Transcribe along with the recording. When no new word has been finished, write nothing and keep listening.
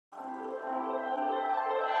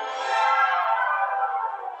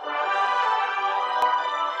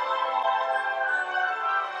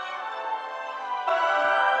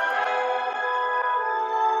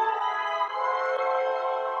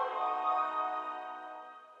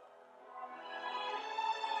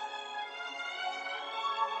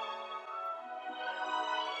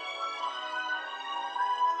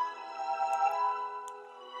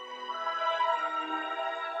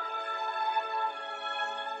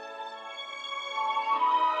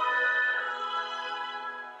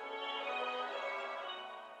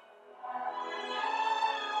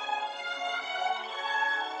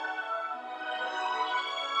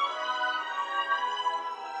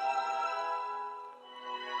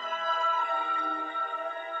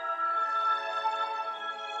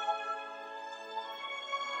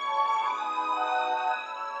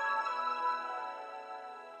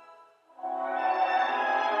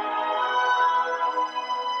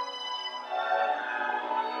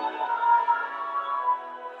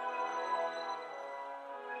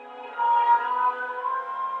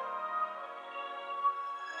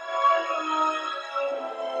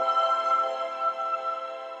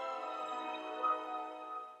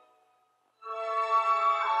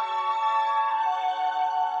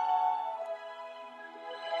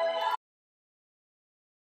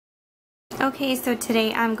Okay, so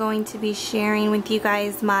today I'm going to be sharing with you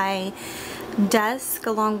guys my desk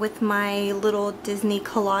along with my little Disney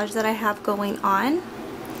collage that I have going on.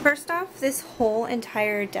 First off, this whole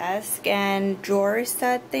entire desk and drawer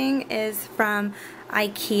set thing is from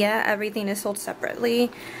IKEA. Everything is sold separately.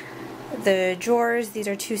 The drawers, these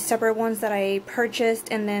are two separate ones that I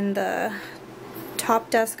purchased, and then the top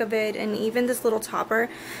desk of it and even this little topper,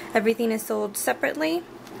 everything is sold separately.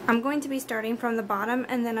 I'm going to be starting from the bottom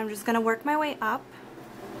and then I'm just going to work my way up.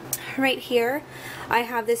 Right here I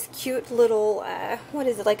have this cute little, what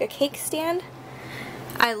is it, like a cake stand?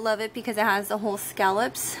 I love it because it has the whole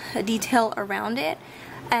scallops detail around it.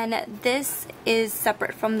 And this is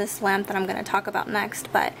separate from this lamp that I'm going to talk about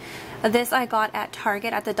next, but this I got at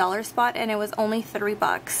Target at the dollar spot and it was only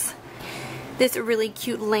 $3. This really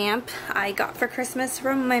cute lamp I got for Christmas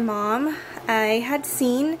from my mom. I had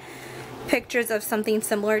seen pictures of something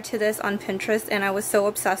similar to this on Pinterest and I was so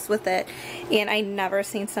obsessed with it, and I never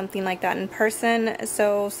seen something like that in person,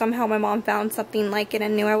 so somehow my mom found something like it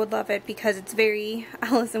and knew I would love it because it's very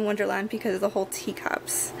Alice in Wonderland because of the whole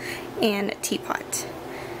teacups and teapot.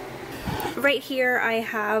 Right here I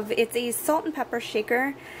have, it's a salt and pepper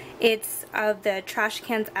shaker. It's of the trash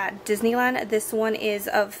cans at Disneyland. This one is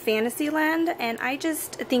of Fantasyland and I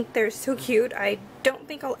just think they're so cute. I don't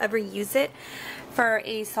think I'll ever use it for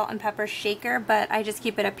a salt and pepper shaker, but I just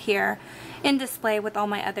keep it up here in display with all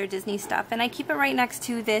my other Disney stuff. And I keep it right next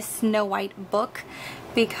to this Snow White book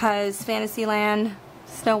because Fantasyland,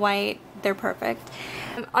 Snow White, they're perfect.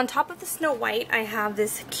 On top of the Snow White I have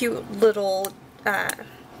this cute little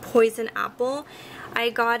poison apple.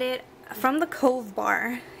 I got it from the Cove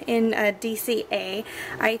Bar in DCA.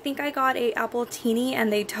 I think I got a apple teeny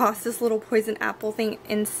and they tossed this little poison apple thing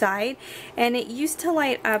inside and it used to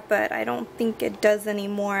light up, but I don't think it does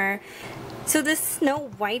anymore. So this Snow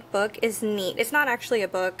White book is neat. It's not actually a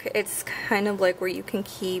book, it's kind of like where you can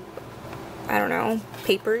keep, I don't know,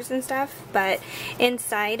 papers and stuff, but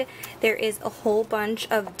inside there is a whole bunch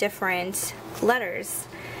of different letters.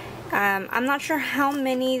 I'm not sure how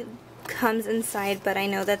many comes inside, but I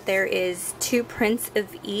know that there is 2 prints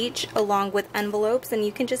of each along with envelopes, and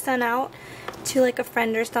you can just send out to like a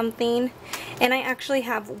friend or something. And I actually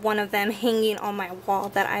have one of them hanging on my wall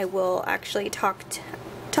that I will actually talk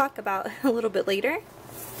about a little bit later.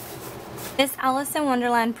 This Alice in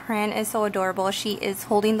Wonderland print is so adorable. She is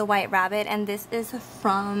holding the white rabbit and this is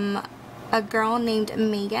from a girl named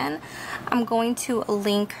Megan. I'm going to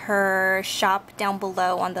link her shop down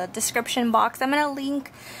below on the description box. I'm going to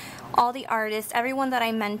link all the artists, everyone that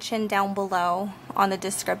I mentioned down below on the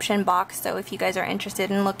description box, so if you guys are interested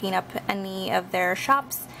in looking up any of their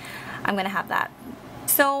shops, I'm gonna have that.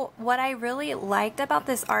 So what I really liked about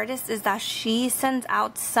this artist is that she sends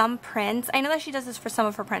out some prints. I know that she does this for some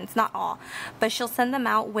of her prints, not all, but she'll send them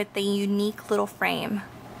out with a unique little frame.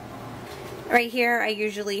 Right here I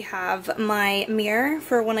usually have my mirror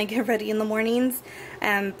for when I get ready in the mornings,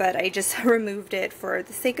 but I just removed it for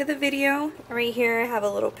the sake of the video. Right here I have a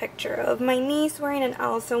little picture of my niece wearing an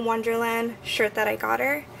Alice in Wonderland shirt that I got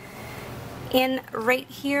her. And right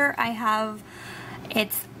here I have,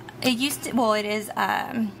 it is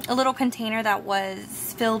a little container that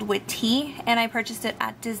was filled with tea, and I purchased it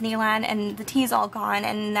at Disneyland and the tea is all gone,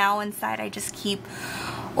 and now inside I just keep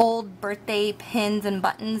old birthday pins and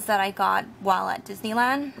buttons that I got while at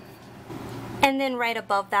Disneyland. And then right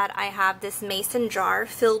above that I have this mason jar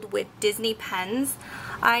filled with Disney pens.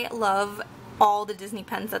 I love all the Disney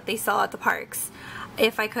pens that they sell at the parks.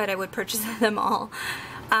 If I could, I would purchase them all.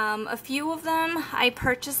 A few of them I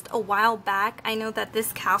purchased a while back. I know that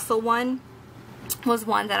this castle one was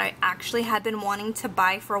one that I actually had been wanting to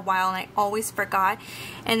buy for a while and I always forgot,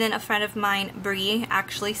 and then a friend of mine, Bree,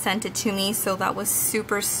 actually sent it to me, so that was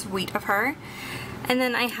super sweet of her. And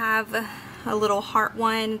then I have a little heart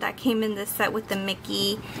one that came in this set with the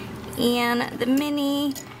Mickey and the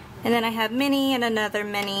Minnie, and then I have Minnie and another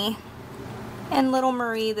Minnie and little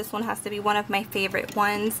Marie. This one has to be one of my favorite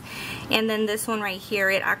ones. And then this one right here,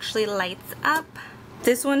 it actually lights up.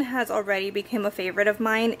 This one has already become a favorite of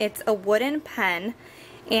mine. It's a wooden pen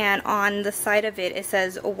and on the side of it, it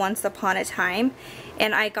says Once Upon a Time.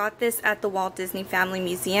 And I got this at the Walt Disney Family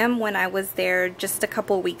Museum when I was there just a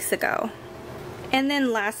couple weeks ago. And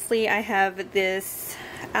then lastly, I have this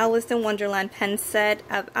Alice in Wonderland pen set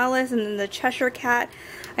of Alice and then the Cheshire Cat.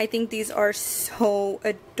 I think these are so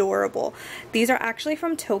adorable. These are actually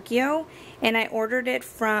from Tokyo and I ordered it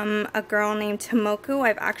from a girl named Tomoku.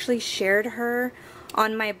 I've actually shared her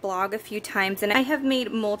on my blog a few times and I have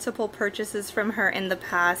made multiple purchases from her in the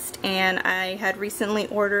past, and I had recently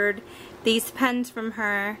ordered these pens from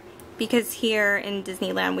her because here in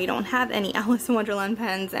Disneyland we don't have any Alice in Wonderland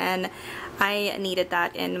pens, and I needed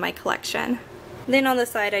that in my collection. Then on the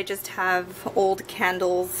side I just have old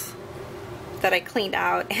candles that I cleaned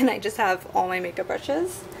out, and I just have all my makeup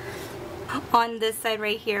brushes. On this side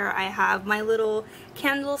right here I have my little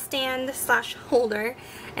candle stand slash holder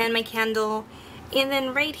and my candle. And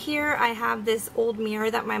then right here I have this old mirror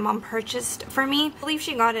that my mom purchased for me. I believe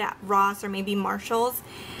she got it at Ross or maybe Marshall's.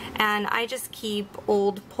 And I just keep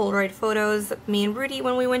old Polaroid photos of me and Rudy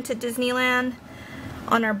when we went to Disneyland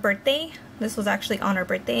on our birthday. This was actually on our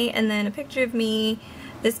birthday. And then a picture of me,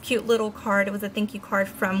 this cute little card. It was a thank you card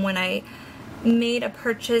from when I made a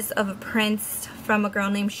purchase of a prince from a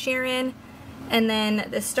girl named Sharon. And then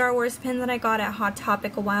the Star Wars pin that I got at Hot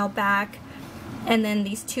Topic a while back. And then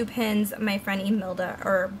these two pins my friend Imelda,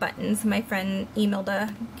 or buttons, my friend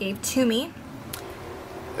Imelda gave to me.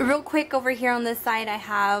 Real quick over here on this side I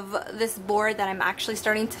have this board that I'm actually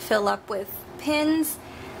starting to fill up with pins.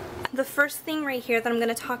 The first thing right here that I'm going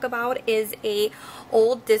to talk about is a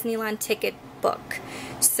old Disneyland ticket book.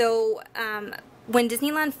 So when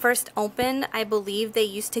Disneyland first opened, I believe they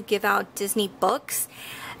used to give out Disney books,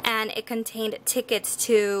 and it contained tickets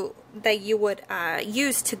that you would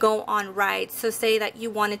use to go on rides. So say that you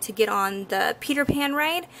wanted to get on the Peter Pan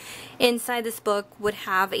ride, inside this book would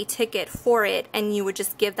have a ticket for it, and you would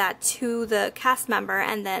just give that to the cast member,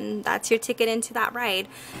 and then that's your ticket into that ride.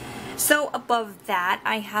 So above that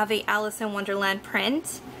I have a Alice in Wonderland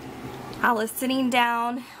print. Alice sitting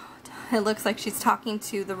down. It looks like she's talking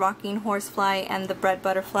to the rocking horsefly and the bread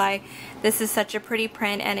butterfly. This is such a pretty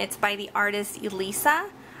print, and it's by the artist Elisa.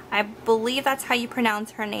 I believe that's how you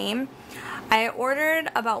pronounce her name. I ordered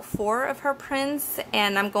about 4 of her prints,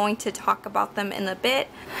 and I'm going to talk about them in a bit.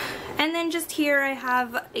 And then just here I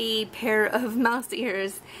have a pair of mouse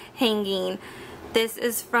ears hanging. This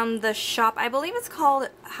is from the shop, I believe it's called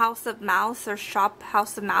House of Mouse or Shop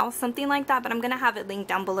House of Mouse, something like that, but I'm going to have it linked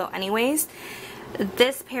down below anyways.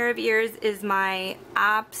 This pair of ears is my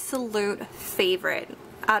absolute favorite.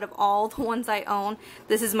 Out of all the ones I own,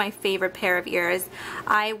 this is my favorite pair of ears.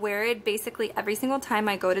 I wear it basically every single time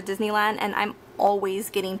I go to Disneyland, and I'm always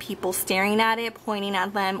getting people staring at it, pointing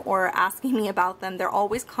at them, or asking me about them. They're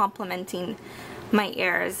always complimenting my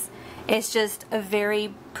ears. It's just a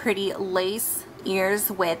very pretty lace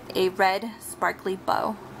ears with a red sparkly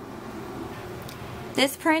bow.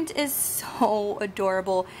 This print is so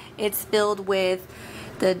adorable. It's filled with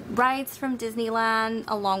the rides from Disneyland,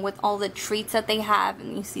 along with all the treats that they have.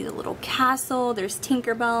 And you see the little castle, there's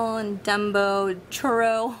Tinkerbell and Dumbo,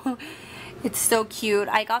 Churro. It's so cute.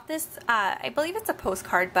 I got this, I believe it's a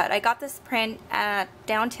postcard, but I got this print at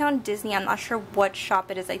Downtown Disney. I'm not sure what shop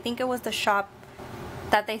it is. I think it was the shop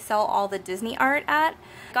that they sell all the Disney art at.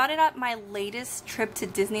 Got it at my latest trip to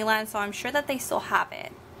Disneyland, so I'm sure that they still have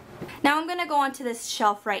it. Now I'm gonna go on to this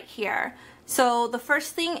shelf right here. So the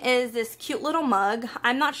first thing is this cute little mug.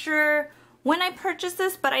 I'm not sure when I purchased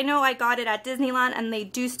this, but I know I got it at Disneyland and they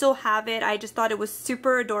do still have it. I just thought it was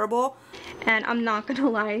super adorable. And I'm not gonna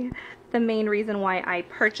lie, the main reason why I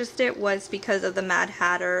purchased it was because of the Mad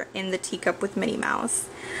Hatter in the teacup with Minnie Mouse.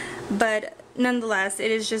 But nonetheless,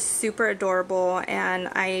 it is just super adorable, and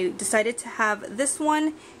I decided to have this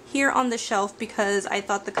one here on the shelf because I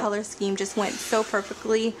thought the color scheme just went so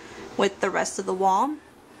perfectly with the rest of the wall.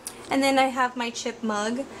 And then I have my Chip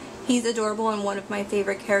mug. He's adorable and one of my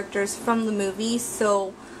favorite characters from the movie,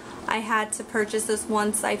 so I had to purchase this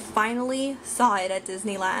once I finally saw it at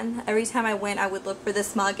Disneyland. Every time I went I would look for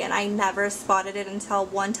this mug, and I never spotted it until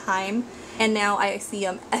one time, and now I see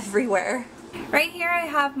them everywhere. Right here I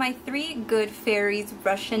have my 3 Good Fairies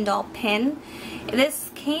Russian doll pin.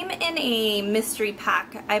 This came in a mystery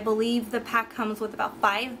pack. I believe the pack comes with about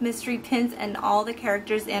 5 mystery pins, and all the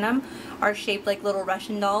characters in them are shaped like little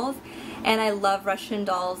Russian dolls. And I love Russian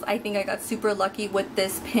dolls. I think I got super lucky with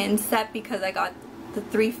this pin set because I got the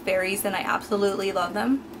 3 fairies and I absolutely love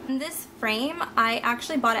them. And this frame I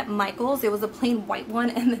actually bought at Michael's. It was a plain white one,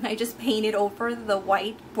 and then I just painted over the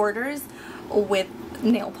white borders with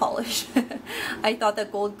nail polish. I thought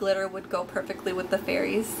that gold glitter would go perfectly with the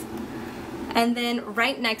fairies. And then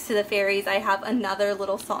right next to the fairies I have another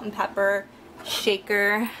little salt and pepper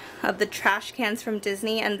shaker of the trash cans from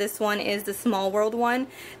Disney, and this one is the Small World one.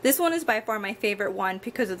 This one is by far my favorite one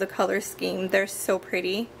because of the color scheme. They're so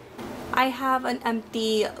pretty. I have an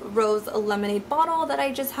empty rose lemonade bottle that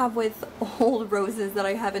I just have with old roses that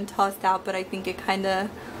I haven't tossed out, but I think it kind of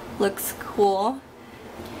looks cool.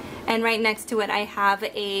 And right next to it I have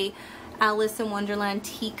a Alice in Wonderland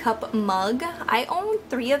teacup mug. I own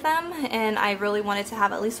 3 of them, and I really wanted to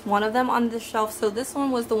have at least one of them on the shelf, so this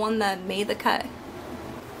one was the one that made the cut.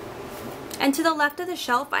 And to the left of the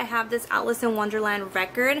shelf, I have this Alice in Wonderland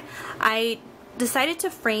record. I decided to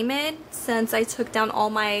frame it since I took down all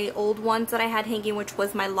my old ones that I had hanging, which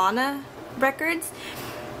was my Liana records.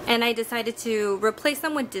 And I decided to replace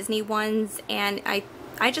them with Disney ones, and I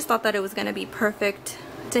just thought that it was going to be perfect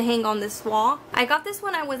to hang on this wall. I got this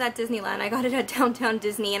when I was at Disneyland. I got it at Downtown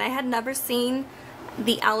Disney, and I had never seen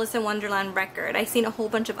the Alice in Wonderland record. I've seen a whole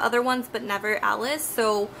bunch of other ones, but never Alice,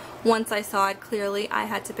 so once I saw it clearly, I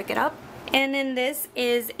had to pick it up. And then this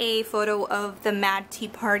is a photo of the Mad Tea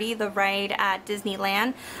Party, the ride at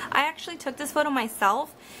Disneyland. I actually took this photo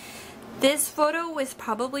myself. This photo was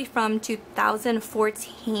probably from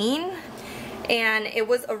 2014, and it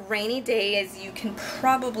was a rainy day, as you can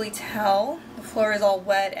probably tell. The floor is all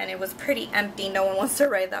wet and it was pretty empty. No one wants to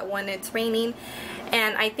ride that when it's raining.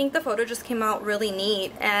 And I think the photo just came out really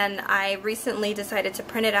neat, and I recently decided to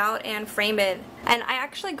print it out and frame it. And I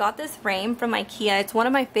actually got this frame from IKEA. It's one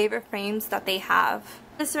of my favorite frames that they have.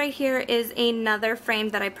 This right here is another frame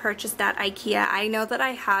that I purchased at IKEA. I know that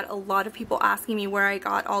I had a lot of people asking me where I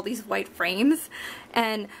got all these white frames,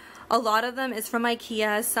 and a lot of them is from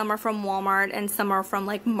IKEA, some are from Walmart, and some are from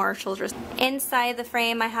like Marshall's. Inside the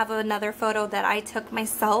frame, I have another photo that I took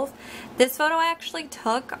myself. This photo I actually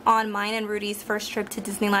took on mine and Rudy's first trip to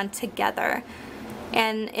Disneyland together,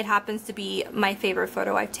 and it happens to be my favorite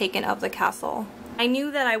photo I've taken of the castle. I knew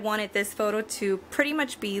that I wanted this photo to pretty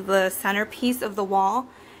much be the centerpiece of the wall,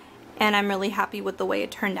 and I'm really happy with the way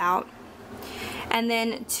it turned out. And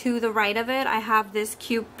then to the right of it, I have this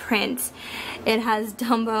cute print. It has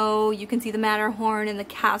Dumbo, you can see the Matterhorn and the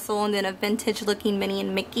castle, and then a vintage looking Minnie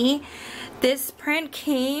and Mickey. This print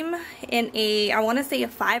came in a, I want to say a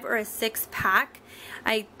 5 or a 6 pack.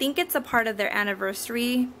 I think it's a part of their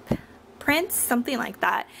anniversary prints, something like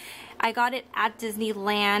that. I got it at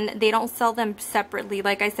Disneyland. They don't sell them separately.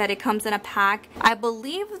 Like I said, it comes in a pack. I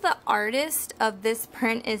believe the artist of this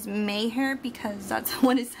print is Mayher, because that's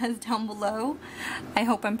what it says down below. I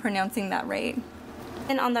hope I'm pronouncing that right.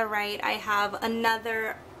 And on the right, I have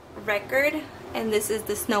another record, and this is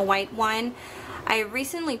the Snow White one. I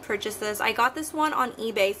recently purchased this. I got this one on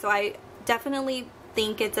eBay, so I definitely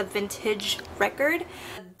think it's a vintage record.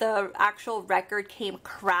 The actual record came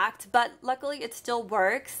cracked, but luckily it still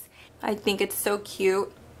works. I think it's so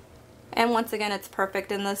cute, and once again it's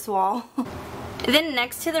perfect in this wall. Then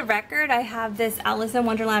next to the record, I have this Alice in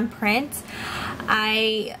Wonderland print.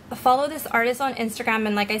 I follow this artist on Instagram,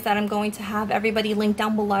 and like I said, I'm going to have everybody linked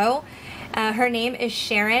down below. Her name is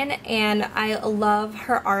Sharon, and I love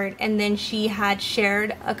her art. And then she had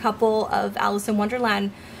shared a couple of Alice in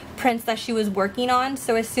Wonderland prints that she was working on,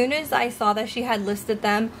 so as soon as I saw that she had listed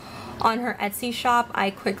them on her Etsy shop, I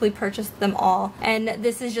quickly purchased them all. And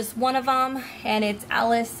this is just one of them, and it's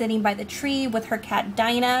Alice sitting by the tree with her cat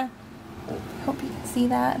Dinah. Hope you can see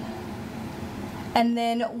that. And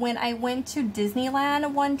then when I went to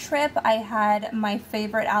Disneyland one trip, I had my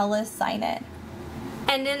favorite Alice sign it.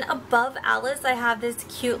 And then above Alice, I have this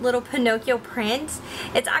cute little Pinocchio print.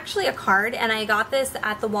 It's actually a card, and I got this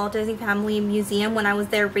at the Walt Disney Family Museum when I was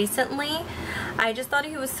there recently. I just thought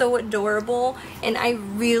he was so adorable, and I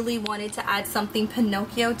really wanted to add something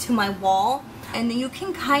Pinocchio to my wall. And you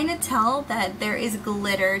can kind of tell that there is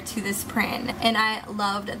glitter to this print, and I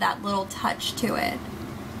loved that little touch to it.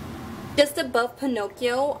 Just above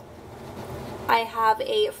Pinocchio, I have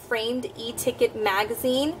a framed e-ticket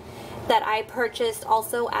magazine that I purchased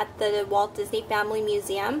also at the Walt Disney Family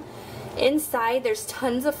Museum. Inside, there's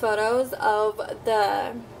tons of photos of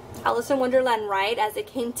the Alice in Wonderland ride as it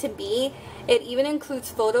came to be. It even includes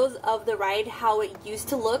photos of the ride, how it used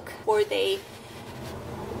to look, or they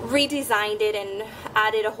redesigned it and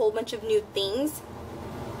added a whole bunch of new things.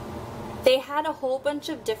 They had a whole bunch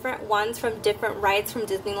of different ones from different rides from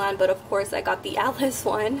Disneyland, but of course I got the Alice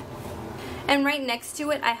one. And right next to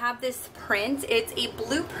it, I have this print. It's a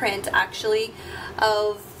blueprint, actually,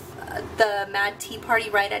 of the Mad Tea Party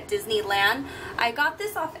ride at Disneyland. I got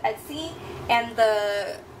this off Etsy, and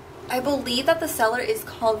I believe that the seller is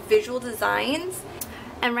called Visual Designs.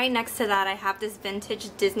 And right next to that, I have this vintage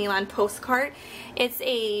Disneyland postcard. It's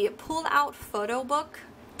a pull-out photo book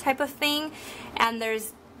type of thing, and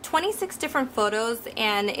there's 26 different photos,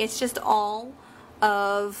 and it's just all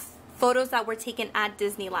of photos that were taken at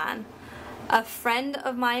Disneyland. A friend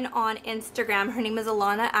of mine on Instagram, her name is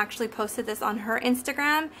Liana, actually posted this on her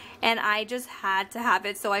Instagram, and I just had to have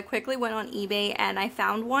it, so I quickly went on eBay and I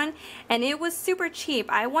found one, and it was super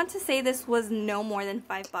cheap. I want to say this was no more than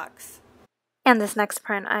 $5. And this next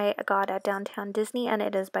print I got at Downtown Disney, and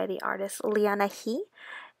it is by the artist Liana Hee,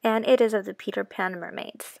 and it is of the Peter Pan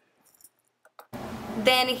Mermaids.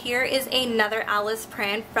 Then here is another Alice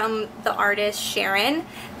print from the artist Sharon.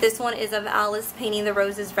 This one is of Alice painting the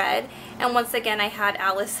roses red. And once again, I had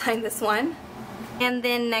Alice sign this one. And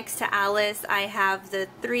then next to Alice, I have the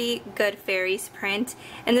Three Good Fairies print.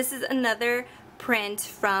 And this is another print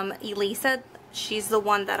from Elisa. She's the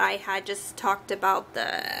one that I had just talked about,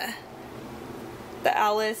 the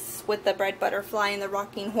Alice with the bread butterfly and the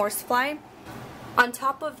rocking horsefly. On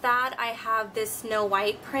top of that, I have this Snow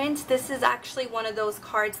White print. This is actually one of those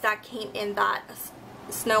cards that came in that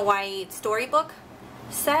Snow White storybook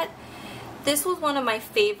set. This was one of my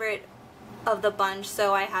favorite of the bunch,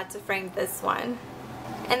 so I had to frame this one.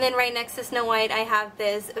 And then right next to Snow White, I have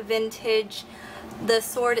this vintage The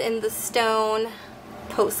Sword in the Stone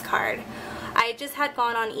postcard. I just had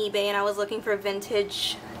gone on eBay and I was looking for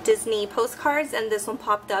vintage Disney postcards, and this one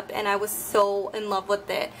popped up and I was so in love with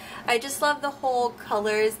it. I just love the whole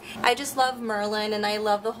colors. I just love Merlin and I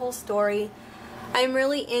love the whole story. I'm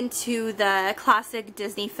really into the classic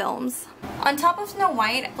Disney films. On top of Snow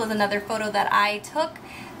White was another photo that I took.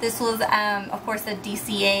 This was of course the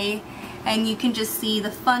DCA, and you can just see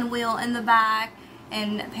the Fun Wheel in the back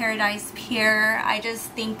and Paradise Pier. I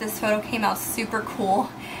just think this photo came out super cool.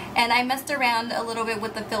 And I messed around a little bit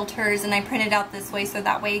with the filters and I printed out this way so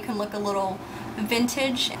that way it can look a little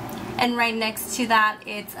vintage. And right next to that,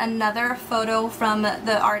 it's another photo from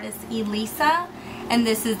the artist Elisa. And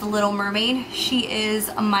this is the Little Mermaid. She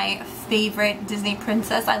is my favorite Disney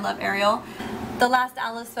princess. I love Ariel. The last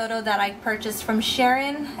Alice photo that I purchased from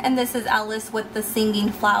Sharon. And this is Alice with the singing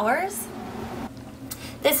flowers.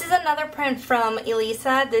 This is another print from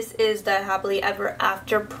Elisa. This is the Happily Ever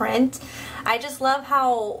After print. I just love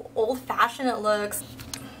how old-fashioned it looks.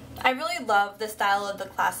 I really love the style of the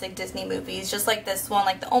classic Disney movies, just like this one,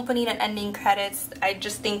 like the opening and ending credits. I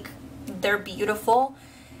just think they're beautiful.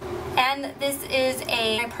 And this is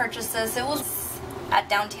I purchased this. It was at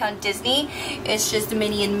Downtown Disney. It's just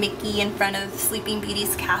Minnie and Mickey in front of Sleeping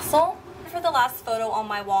Beauty's castle. For the last photo on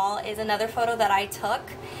my wall is another photo that I took.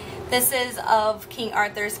 This is of King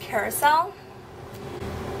Arthur's Carousel.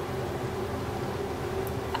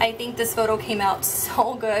 I think this photo came out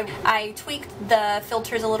so good. I tweaked the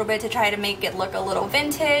filters a little bit to try to make it look a little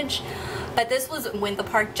vintage. But this was when the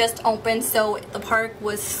park just opened, so the park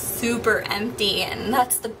was super empty, and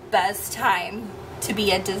that's the best time to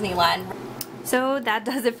be at Disneyland. So that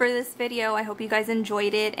does it for this video. I hope you guys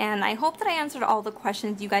enjoyed it, and I hope that I answered all the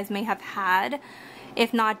questions you guys may have had.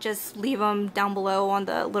 If not, just leave them down below on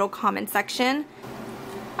the little comment section.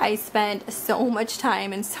 I spent so much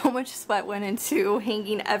time and so much sweat went into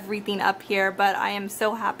hanging everything up here, but I am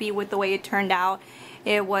so happy with the way it turned out.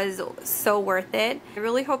 It was so worth it. I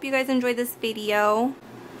really hope you guys enjoyed this video.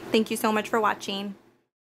 Thank you so much for watching.